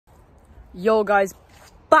Yo guys,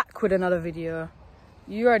 back with another video.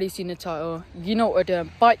 You already seen the title. You know what we're doing.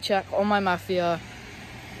 Bike check on my Mafia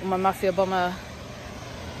bomma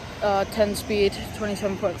 10 speed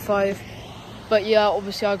 27.5. But yeah,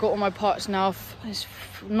 obviously I got all my parts now. It's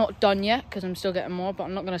not done yet because I'm still getting more, but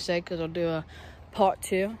I'm not gonna say because I'll do a part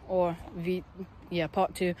 2 or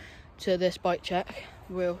part 2 to this bike check,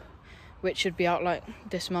 which should be out like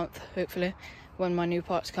this month hopefully when my new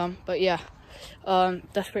parts come. But yeah,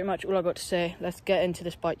 that's pretty much all I got to say. Let's get into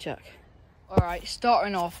this bike check. All right,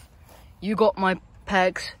 starting off, you got my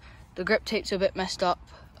pegs. The grip tape's a bit messed up.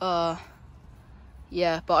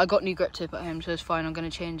 Yeah, but I got new grip tape at home, so it's fine. I'm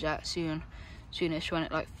gonna change that soonish when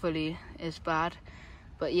it like fully is bad.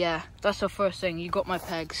 But yeah, that's the first thing. You got my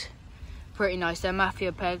pegs. Pretty nice. They're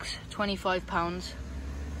Mafia pegs, £25.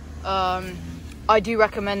 I do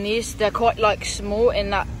recommend these. They're quite like small in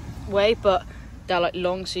that way, but they're like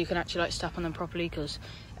long, so you can actually like step on them properly, because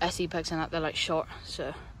SE pegs and that, they're like short.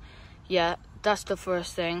 So yeah, that's the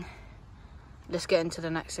first thing. Let's get into the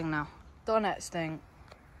next thing now. The next thing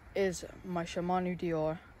is my Shimano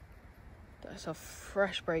Dior. That's a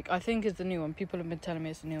fresh brake. I think it's the new one. People have been telling me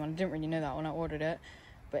it's the new one. I didn't really know that when I ordered it,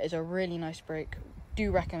 but it's a really nice brake.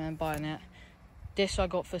 Do recommend buying it. This I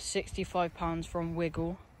got for £65 from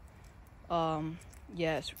Wiggle.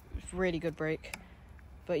 Yeah, it's really good brake.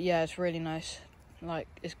 But yeah, it's really nice. Like,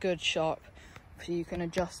 it's good, sharp, so you can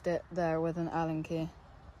adjust it there with an Allen key.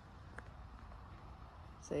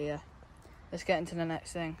 So yeah, let's get into the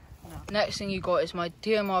next thing. Next thing you got is my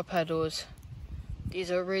DMR pedals.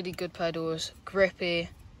 These are really good pedals, grippy.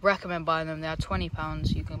 Recommend buying them. They are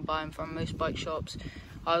 £20. You can buy them from most bike shops.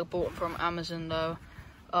 I bought them from Amazon though.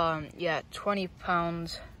 Yeah,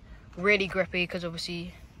 £20. Really grippy, because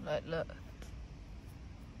obviously, like, look.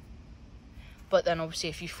 But then obviously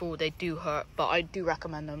if you fall, they do hurt. But I do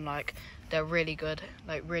recommend them. Like, they're really good,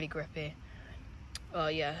 like really grippy.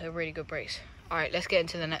 Yeah, they're really good brakes. All right, let's get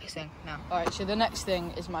into the next thing now. All right, so the next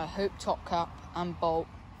thing is my Hope top cap and bolt.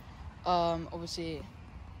 Obviously,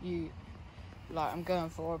 I'm going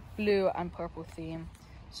for a blue and purple theme.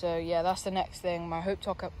 So yeah, that's the next thing. My Hope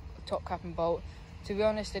top cap and bolt. To be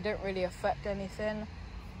honest, they don't really affect anything,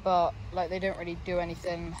 but like they don't really do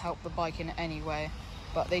anything, help the bike in any way.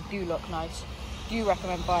 But they do look nice. Do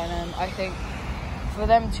recommend buying them. I think for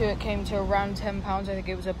them too, it came to around £10. I think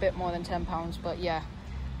it was a bit more than £10, but yeah,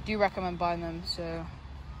 do recommend buying them. So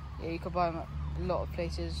yeah, you could buy them at a lot of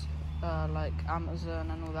places, like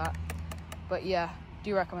Amazon and all that. But yeah,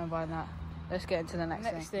 do recommend buying that. Let's get into the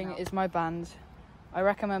next thing. Is my bands. I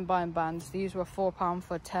recommend buying bands. These were £4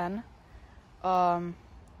 for 10.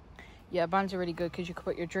 Yeah, bands are really good because you can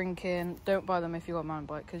put your drink in. Don't buy them if you got a mountain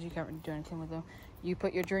bike, because you can't really do anything with them. You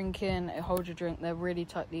put your drink in, it holds your drink. They're really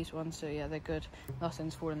tight, these ones, so yeah, they're good.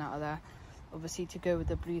 Nothing's falling out of there. Obviously, to go with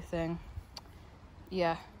the blue thing.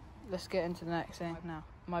 Yeah, let's get into the next thing now.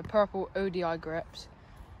 My purple ODI grips.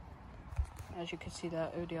 As you can see there,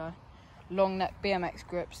 ODI. Long neck BMX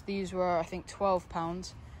grips. These were, I think,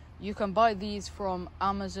 £12. You can buy these from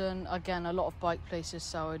Amazon. Again, a lot of bike places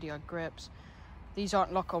sell ODI grips. These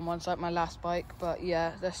aren't lock-on ones like my last bike, but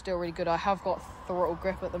yeah, they're still really good. I have got throttle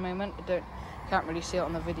grip at the moment. Can't really see it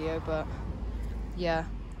on the video, but yeah,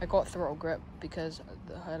 I got throttle grip because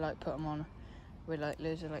I like put them on with like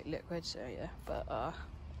loads of like liquid. So yeah, but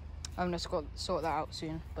I'm just got to sort that out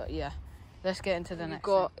soon. But yeah, let's get into the next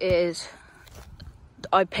thing. Is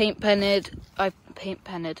I paint penned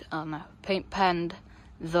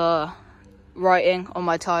the writing on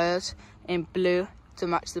my tires in blue to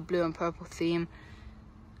match the blue and purple theme.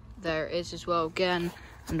 There it is as well again,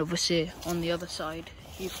 and obviously on the other side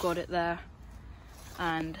you've got it there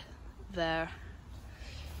and there,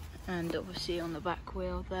 and obviously on the back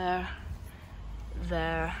wheel there,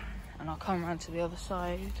 and I'll come around to the other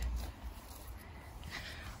side,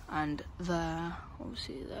 and there,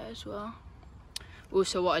 obviously there as well.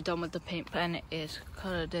 Also, what I've done with the paint pen is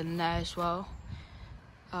coloured in there as well,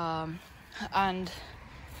 and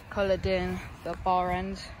coloured in the bar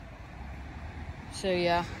ends. So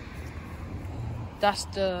yeah, that's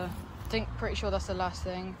pretty sure that's the last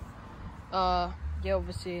thing. Yeah,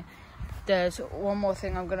 obviously there's one more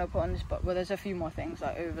thing I'm gonna put on this, but well, there's a few more things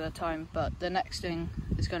like over the time, but the next thing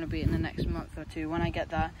is gonna be in the next month or two. When I get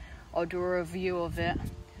that, I'll do a review of it.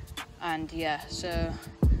 And yeah, so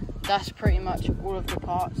that's pretty much all of the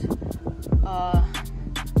parts.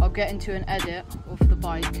 I'll get into an edit of the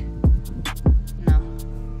bike now.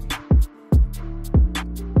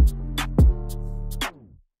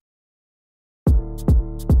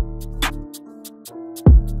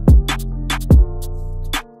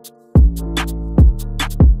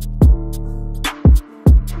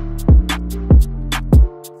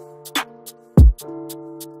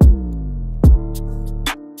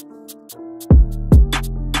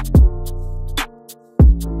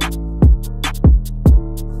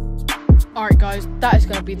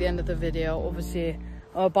 to be the end of the video. Obviously,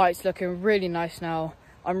 our bike's looking really nice now.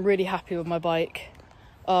 I'm really happy with my bike.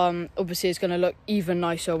 Obviously, it's going to look even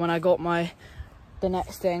nicer when I got the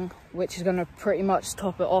next thing, which is going to pretty much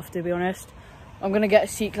top it off, to be honest. I'm going to get a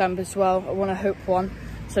seat clamp as well. I want a Hope one,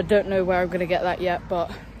 so I don't know where I'm going to get that yet,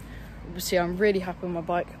 but obviously I'm really happy with my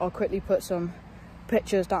bike. I'll quickly put some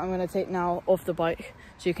pictures that I'm going to take now of the bike,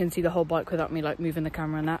 so you can see the whole bike without me like moving the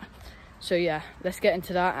camera and that. So yeah, let's get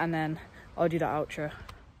into that and then I'll do that outro.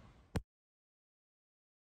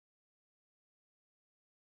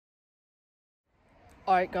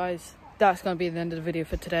 Alright guys, that's going to be the end of the video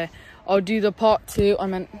for today. I'll do the part 2,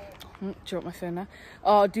 drop my phone now.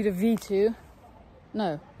 I'll do the V2.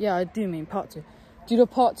 No, yeah, I do mean part 2. Do the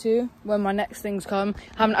part 2 when my next things come.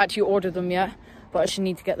 I haven't actually ordered them yet, but I should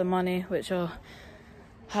need to get the money, which I'll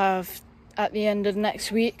have at the end of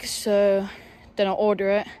next week. So then I'll order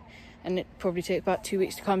it, and it probably takes about 2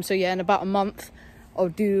 weeks to come. So yeah, in about a month, I'll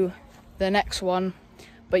do the next one.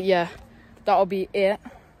 But yeah, that'll be it.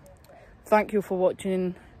 Thank you for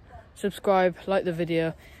watching. Subscribe, like the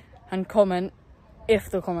video, and comment if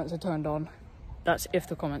the comments are turned on. That's if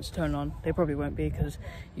the comments are turned on. They probably won't be because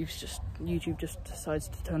YouTube just decides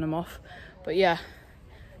to turn them off. But yeah,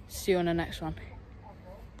 see you on the next one.